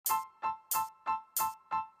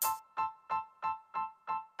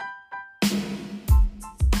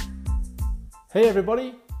Hey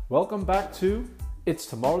everybody, welcome back to It's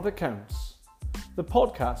Tomorrow That Counts, the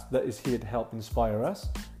podcast that is here to help inspire us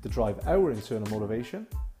to drive our internal motivation,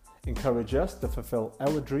 encourage us to fulfill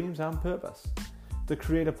our dreams and purpose, to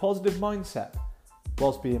create a positive mindset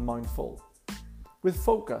whilst being mindful. With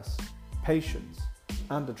focus, patience,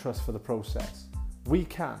 and a trust for the process, we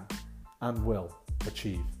can and will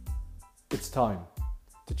achieve. It's time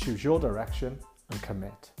to choose your direction and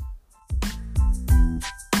commit.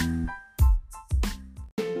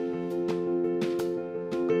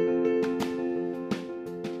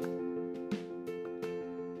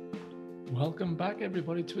 Welcome back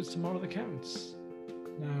everybody to It's Tomorrow That Counts.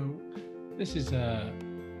 Now, this is a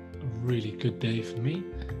really good day for me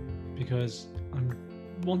because I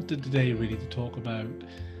wanted today really to talk about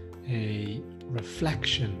a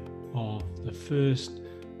reflection of the first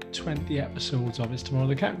 20 episodes of It's Tomorrow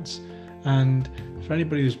That Counts. And for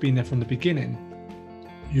anybody who's been there from the beginning,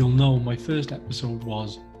 you'll know my first episode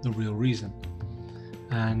was The Real Reason.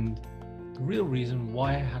 And the real reason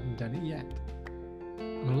why I hadn't done it yet.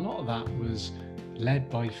 And a lot of that was led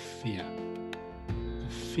by fear.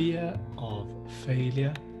 The fear of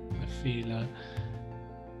failure, the fear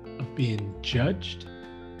of being judged.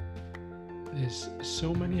 There's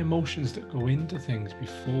so many emotions that go into things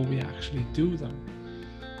before we actually do them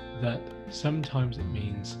that sometimes it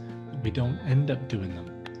means that we don't end up doing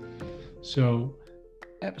them. So,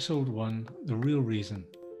 episode 1, The Real Reason.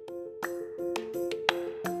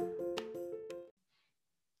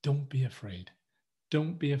 Don't be afraid.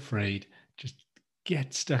 Don't be afraid. Just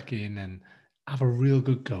get stuck in and have a real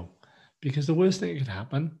good go. Because the worst thing that could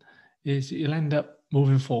happen is you'll end up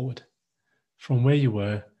moving forward from where you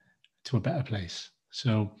were to a better place.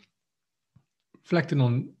 So, reflecting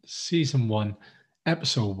on season 1,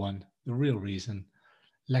 episode 1, The Real Reason,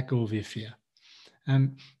 let go of your fear.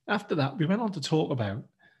 And after that, we went on to talk about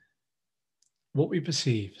what we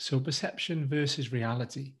perceive. So, perception versus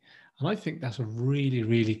reality. And I think that's a really,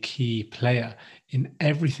 really key player in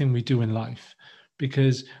everything we do in life.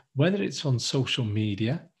 Because whether it's on social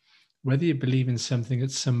media, whether you believe in something that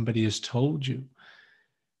somebody has told you,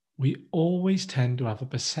 we always tend to have a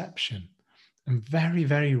perception. And very,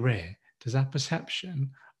 very rare does that perception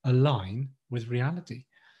align with reality.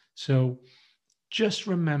 So just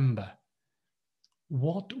remember,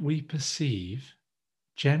 what we perceive,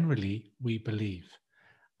 generally we believe.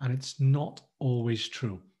 And it's not always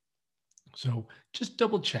true. So just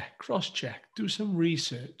double check, cross check, do some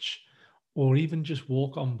research, or even just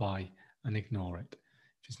walk on by and ignore it.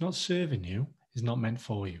 If it's not serving you, it's not meant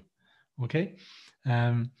for you. Okay?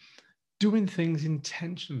 Doing things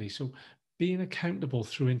intentionally. So being accountable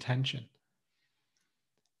through intention.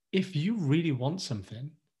 If you really want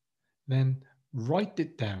something, then write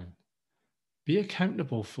it down. Be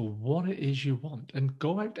accountable for what it is you want and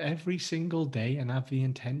go out every single day and have the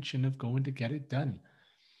intention of going to get it done.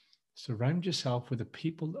 Surround yourself with the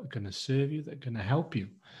people that are going to serve you, that are going to help you,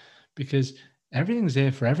 because everything's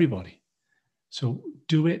there for everybody. So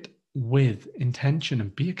do it with intention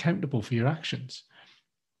and be accountable for your actions.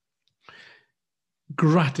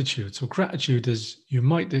 Gratitude. So gratitude, as you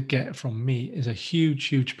might get from me, is a huge,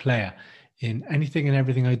 huge player in anything and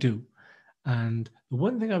everything I do. And the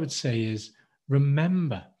one thing I would say is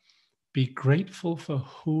remember, be grateful for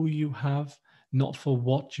who you have, not for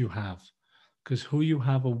what you have. Because who you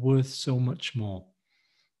have are worth so much more.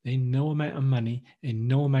 Ain't no amount of money, ain't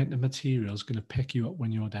no amount of material is going to pick you up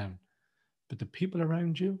when you're down. But the people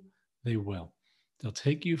around you, they will. They'll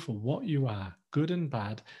take you for what you are, good and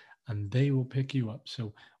bad, and they will pick you up.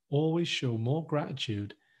 So always show more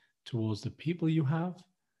gratitude towards the people you have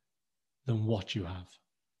than what you have.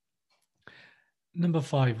 Number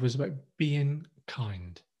 5 was about being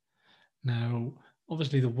kind. Now,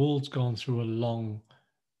 obviously the world's gone through a long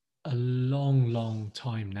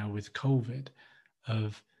time now with COVID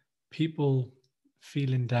of people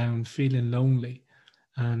feeling down, feeling lonely.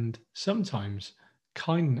 And sometimes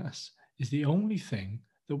kindness is the only thing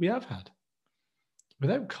that we have had.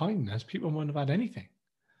 Without kindness, people wouldn't have had anything.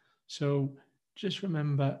 So just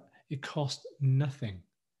remember, it costs nothing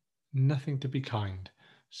to be kind.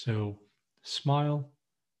 So smile,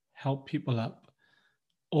 help people up,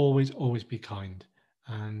 always be kind.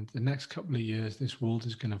 And the next couple of years, this world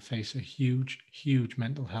is going to face a huge, huge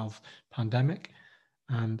mental health pandemic.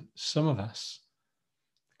 And some of us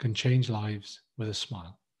can change lives with a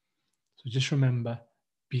smile. So just remember,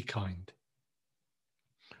 be kind.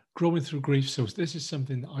 Growing through grief. So this is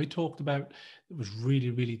something that I talked about that was really,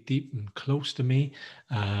 really deep and close to me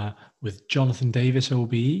with Jonathan Davis,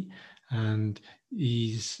 OBE. And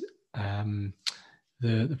he's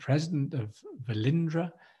the president of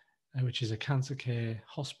Velindre. which is a cancer care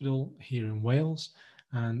hospital here in Wales.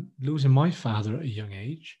 And losing my father at a young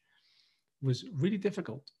age was really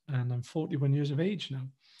difficult. And I'm 41 years of age now.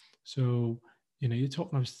 So, you're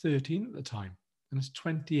talking, I was 13 at the time, and it's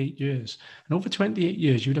 28 years. And over 28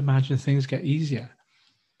 years, you'd imagine things get easier,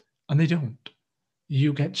 and they don't.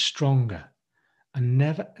 You get stronger, and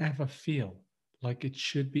never ever feel like it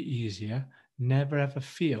should be easier. Never ever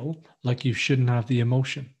feel like you shouldn't have the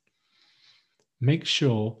emotion. Make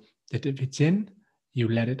sure that if it's in, you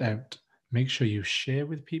let it out. Make sure you share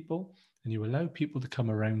with people and you allow people to come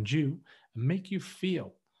around you and make you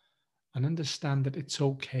feel and understand that it's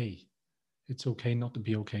okay. It's okay not to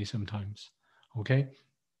be okay sometimes. Okay.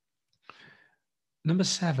 Number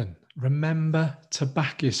 7, remember to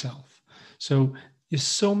back yourself. So there's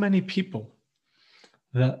so many people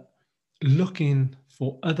that looking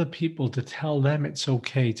for other people to tell them it's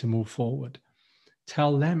okay to move forward,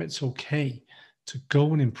 tell them it's okay to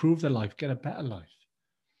go and improve their life, get a better life.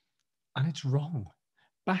 And it's wrong.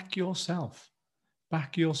 Back yourself.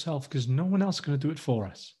 Back yourself, because no one else is going to do it for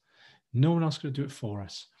us. No one else is going to do it for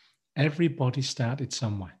us. Everybody started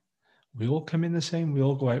somewhere. We all come in the same, we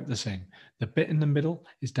all go out the same. The bit in the middle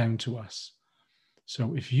is down to us.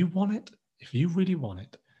 So if you want it, if you really want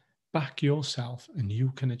it, back yourself and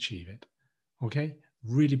you can achieve it. Okay?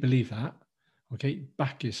 Really believe that. Okay?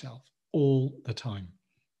 Back yourself all the time.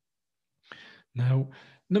 Now,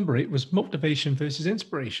 number 8 was motivation versus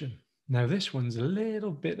inspiration. Now, this one's a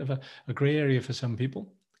little bit of a gray area for some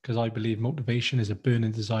people, because I believe motivation is a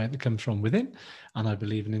burning desire that comes from within. And I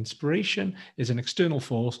believe an inspiration is an external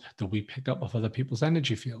force that we pick up off other people's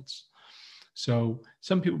energy fields. So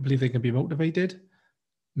some people believe they can be motivated.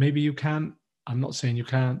 Maybe you can. I'm not saying you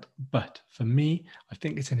can't. But for me, I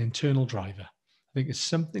think it's an internal driver. I think it's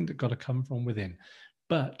something that got to come from within.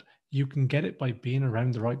 But you can get it by being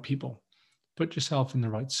around the right people. Put yourself in the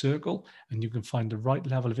right circle and you can find the right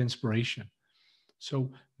level of inspiration.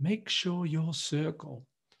 So make sure your circle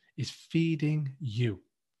is feeding you,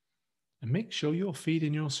 and make sure you're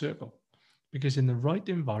feeding your circle, because in the right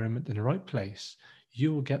environment, in the right place,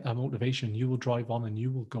 you will get that motivation. You will drive on and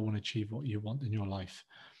you will go and achieve what you want in your life.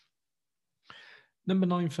 Number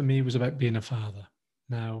 9 for me was about being a father.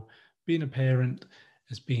 Now, being a parent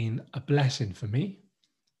has been a blessing for me,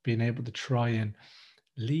 being able to try and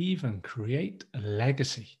leave and create a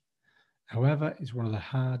legacy. However, it's one of the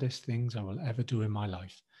hardest things I will ever do in my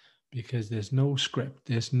life, because there's no script,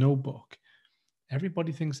 there's no book.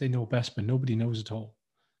 Everybody thinks they know best, but nobody knows at all,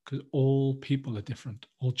 because all people are different.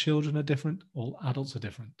 All children are different. All adults are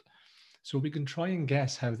different. So we can try and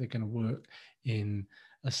guess how they're going to work in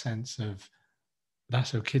a sense of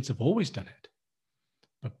that's how kids have always done it.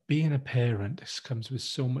 But being a parent comes with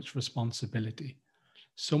so much responsibility,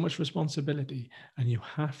 and you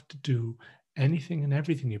have to do anything and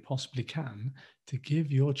everything you possibly can to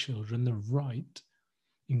give your children the right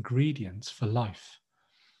ingredients for life.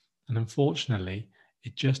 And unfortunately,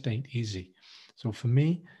 it just ain't easy. So for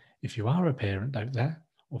me, if you are a parent out there,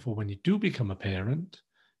 or for when you do become a parent,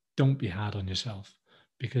 don't be hard on yourself,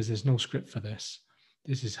 because there's no script for this.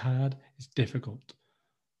 This is hard, it's difficult.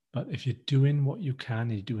 But if you're doing what you can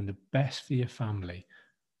and you're doing the best for your family,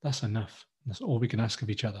 that's enough. That's all we can ask of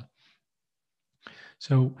each other.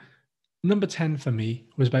 So number 10 for me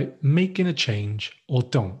was about making a change or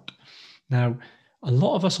don't. Now, a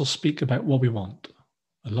lot of us will speak about what we want.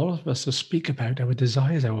 A lot of us will speak about our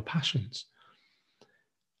desires, our passions.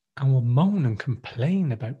 And we'll moan and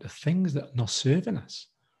complain about the things that are not serving us.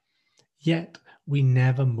 Yet we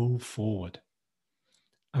never move forward.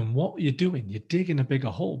 And what you're doing, you're digging a bigger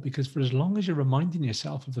hole, because for as long as you're reminding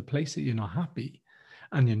yourself of the place that you're not happy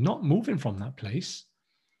and you're not moving from that place,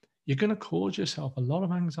 you're going to cause yourself a lot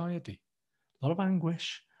of anxiety, a lot of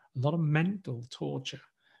anguish, a lot of mental torture,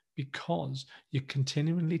 because you're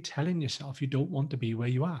continually telling yourself you don't want to be where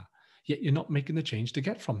you are, yet you're not making the change to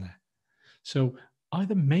get from there. So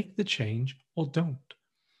either make the change or don't.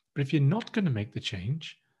 But if you're not going to make the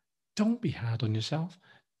change, don't be hard on yourself.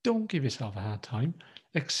 Don't give yourself a hard time.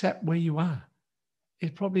 Accept where you are.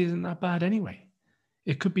 It probably isn't that bad anyway.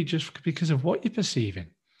 It could be just because of what you're perceiving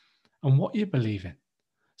and what you believe in.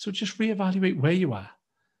 So just reevaluate where you are,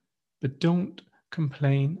 but don't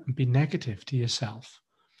complain and be negative to yourself,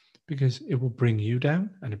 because it will bring you down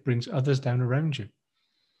and it brings others down around you.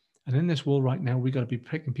 And in this world right now, we've got to be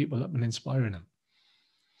picking people up and inspiring them.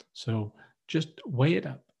 So just weigh it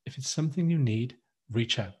up. If it's something you need,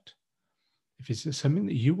 reach out. If it's something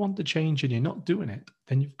that you want to change and you're not doing it,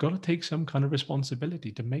 then you've got to take some kind of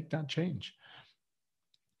responsibility to make that change.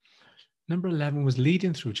 Number 11 was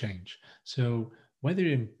leading through change. So whether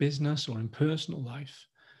you're in business or in personal life,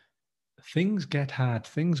 things get hard,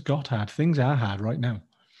 things got hard, things are hard right now.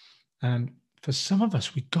 And for some of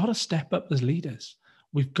us, we've got to step up as leaders.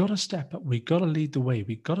 We've got to step up. We've got to lead the way.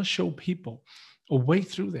 We've got to show people a way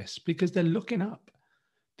through this because they're looking up.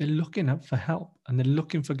 They're looking up for help and they're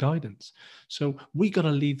looking for guidance. So we got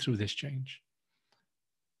to lead through this change.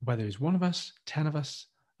 Whether it's one of us, 10 of us,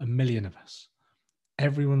 a million of us,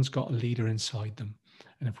 everyone's got a leader inside them.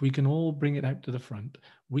 And if we can all bring it out to the front,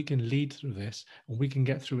 we can lead through this and we can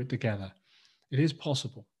get through it together. It is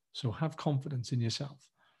possible. So have confidence in yourself.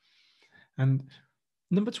 And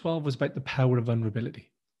number 12 was about the power of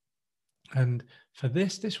vulnerability. And for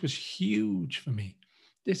this was huge for me.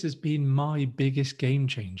 This has been my biggest game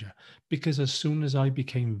changer because as soon as I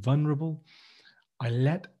became vulnerable, I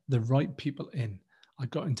let the right people in. I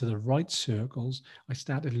got into the right circles. I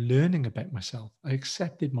started learning about myself. I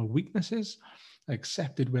accepted my weaknesses. I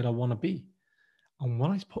accepted where I want to be. And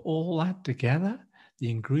when I put all that together, the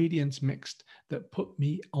ingredients mixed that put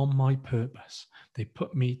me on my purpose. They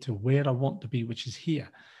put me to where I want to be, which is here,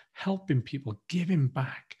 helping people, giving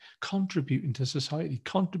back, contributing to society,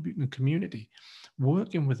 contributing to community,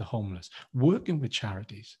 working with the homeless, working with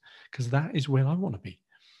charities, because that is where I want to be.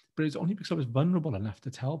 But it's only because I was vulnerable enough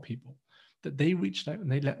to tell people that they reached out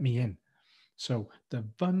and they let me in. So the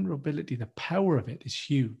vulnerability, the power of it is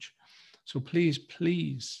huge. So please,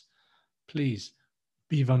 please, please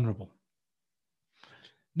be vulnerable.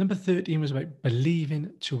 Number 13 was about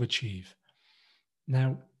believing to achieve.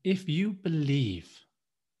 Now, if you believe,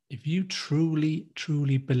 if you truly,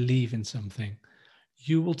 truly believe in something,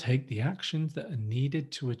 you will take the actions that are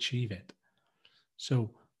needed to achieve it.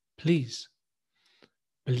 So please,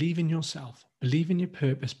 believe in yourself, believe in your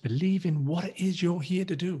purpose, believe in what it is you're here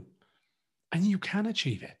to do. And you can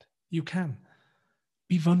achieve it. You can.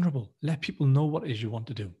 Be vulnerable. Let people know what it is you want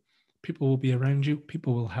to do. People will be around you.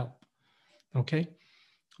 People will help. Okay?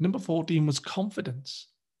 Number 14 was confidence.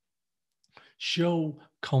 Show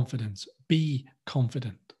confidence. Be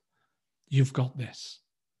confident. You've got this.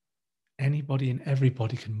 Anybody and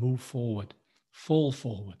everybody can move forward, fall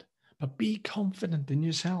forward, but be confident in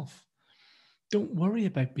yourself. Don't worry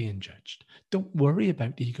about being judged. Don't worry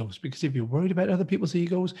about egos, because if you're worried about other people's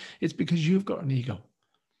egos, it's because you've got an ego.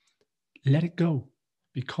 Let it go.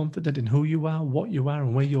 Be confident in who you are, what you are,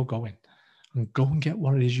 and where you're going, and go and get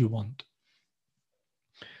what it is you want.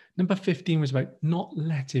 Number 15 was about not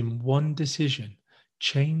letting one decision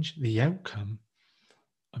change the outcome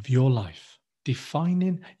of your life,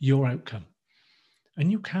 defining your outcome.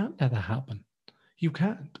 And you can't let that happen. You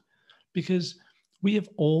can't, because we have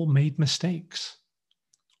all made mistakes.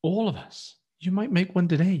 All of us. You might make one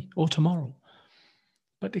today or tomorrow,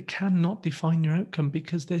 but it cannot define your outcome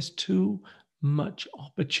because there's too much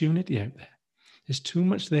opportunity out there. There's too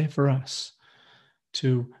much there for us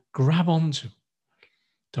to grab onto,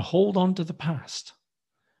 to hold on to the past.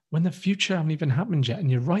 When the future hasn't even happened yet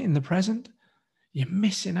and you're right in the present, you're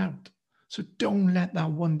missing out. So don't let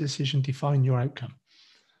that one decision define your outcome.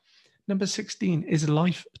 Number 16, is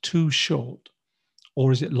life too short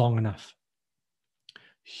or is it long enough?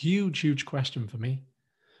 Huge, huge question for me,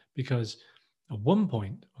 because at one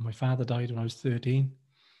point when my father died when I was 13,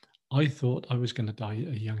 I thought I was going to die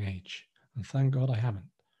at a young age. And thank God I haven't.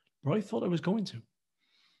 But I thought I was going to.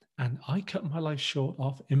 And I cut my life short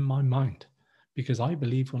off in my mind because I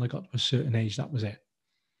believed when I got to a certain age, that was it.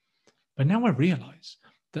 But now I realize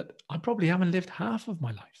that I probably haven't lived half of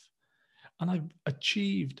my life. And I've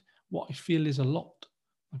achieved what I feel is a lot.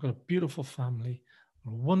 I've got a beautiful family, a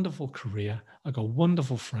wonderful career, I've got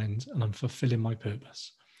wonderful friends, and I'm fulfilling my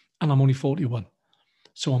purpose. And I'm only 41.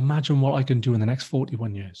 So imagine what I can do in the next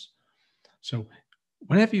 41 years. So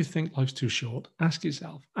whenever you think life's too short, ask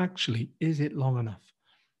yourself, actually, is it long enough?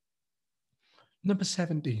 Number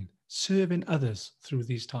 17, serving others through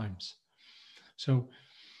these times. So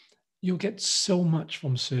you'll get so much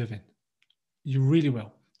from serving. You really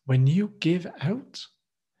will. When you give out,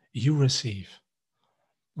 you receive.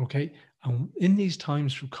 Okay? And in these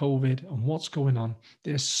times through COVID and what's going on,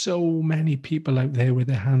 there's so many people out there with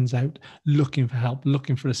their hands out, looking for help,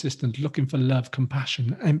 looking for assistance, looking for love,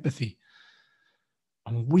 compassion, empathy.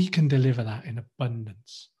 And we can deliver that in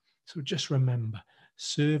abundance. So just remember,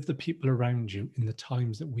 serve the people around you in the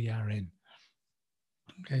times that we are in.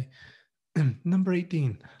 Okay. Number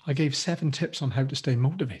 18, I gave 7 tips on how to stay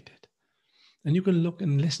motivated. And you can look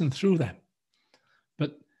and listen through them.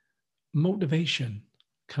 But motivation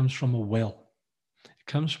comes from a will. It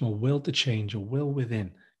comes from a will to change, a will within.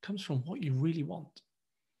 It comes from what you really want.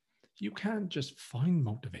 You can't just find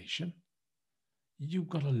motivation. You've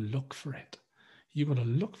got to look for it. You've got to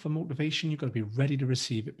look for motivation. You've got to be ready to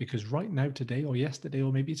receive it, because right now, today or yesterday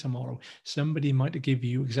or maybe tomorrow, somebody might give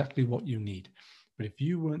you exactly what you need. But if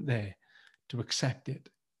you weren't there to accept it,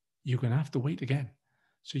 you're going to have to wait again.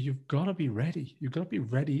 So you've got to be ready. You've got to be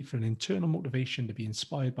ready for an internal motivation to be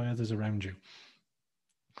inspired by others around you.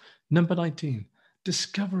 Number 19,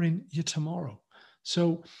 discovering your tomorrow.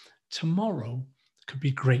 So tomorrow could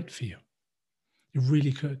be great for you. It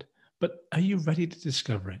really could. But are you ready to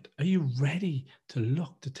discover it? Are you ready to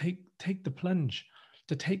look, to take the plunge,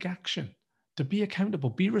 to take action, to be accountable,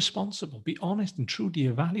 be responsible, be honest and true to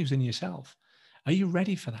your values and yourself? Are you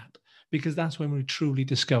ready for that? Because that's when we truly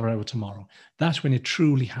discover our tomorrow. That's when it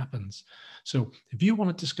truly happens. So if you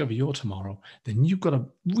want to discover your tomorrow, then you've got to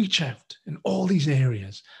reach out in all these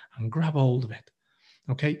areas and grab hold of it.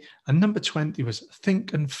 Okay. And number 20 was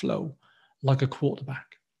think and flow like a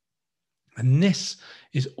quarterback. And this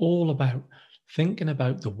is all about thinking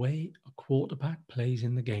about the way a quarterback plays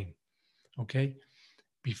in the game. Okay.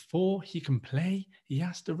 Before he can play, he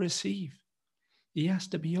has to receive. He has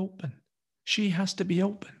to be open. She has to be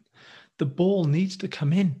open. The ball needs to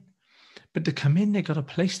come in. But to come in, they've got to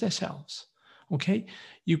place themselves. Okay.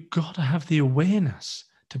 You've got to have the awareness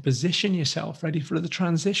to position yourself ready for the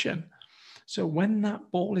transition. So when that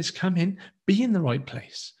ball is coming, be in the right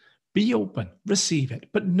place. Be open, receive it,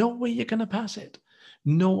 but know where you're going to pass it.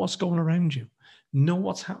 Know what's going around you. Know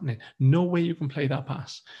what's happening. Know where you can play that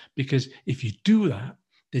pass. Because if you do that,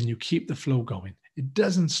 then you keep the flow going. It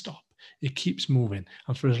doesn't stop. It keeps moving.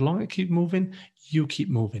 And for as long as it keeps moving, you keep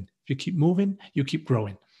moving. If you keep moving, you keep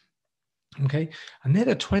growing. Okay? And there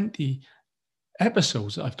are 20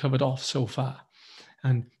 episodes that I've covered off so far.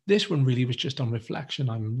 And this one really was just on reflection.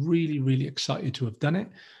 I'm really, really excited to have done it.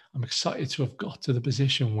 I'm excited to have got to the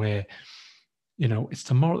position where, it's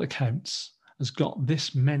tomorrow that counts, has got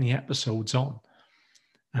this many episodes on.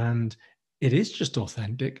 And it is just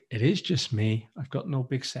authentic. It is just me. I've got no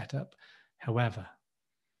big setup. However,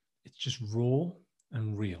 it's just raw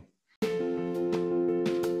and real.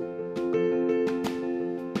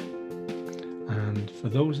 And for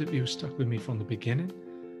those of you who stuck with me from the beginning,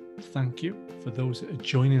 thank you. For those that are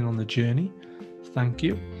joining on the journey, thank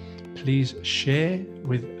you. Please share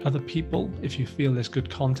with other people if you feel there's good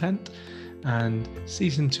content. And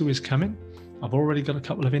season 2 is coming. I've already got a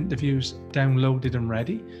couple of interviews downloaded and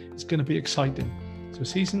ready. It's going to be exciting. So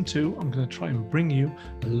season 2, I'm going to try and bring you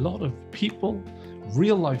a lot of people,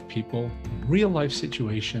 real life people, real life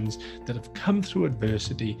situations that have come through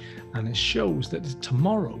adversity, and it shows that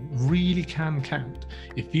tomorrow really can count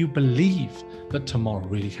if you believe that tomorrow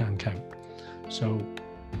really can count. So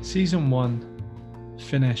season 1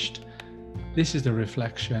 finished. This is the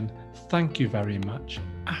reflection. Thank you very much.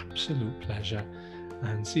 Absolute pleasure.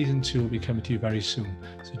 And season 2 will be coming to you very soon.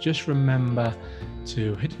 So just remember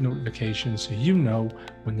to hit the notification so you know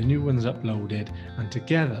when the new one's uploaded, and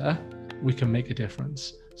together we can make a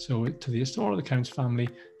difference. So to the It's Tomorrow That Counts family,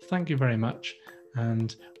 thank you very much.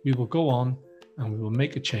 And we will go on and we will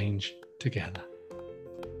make a change together.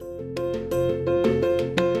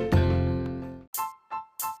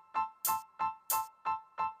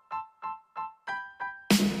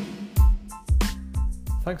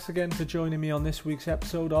 Thanks again for joining me on this week's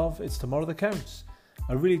episode of It's Tomorrow That Counts.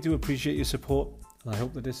 I really do appreciate your support, and I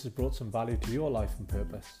hope that this has brought some value to your life and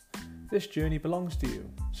purpose. This journey belongs to you,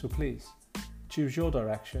 so please choose your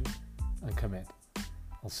direction and commit.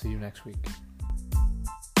 I'll see you next week.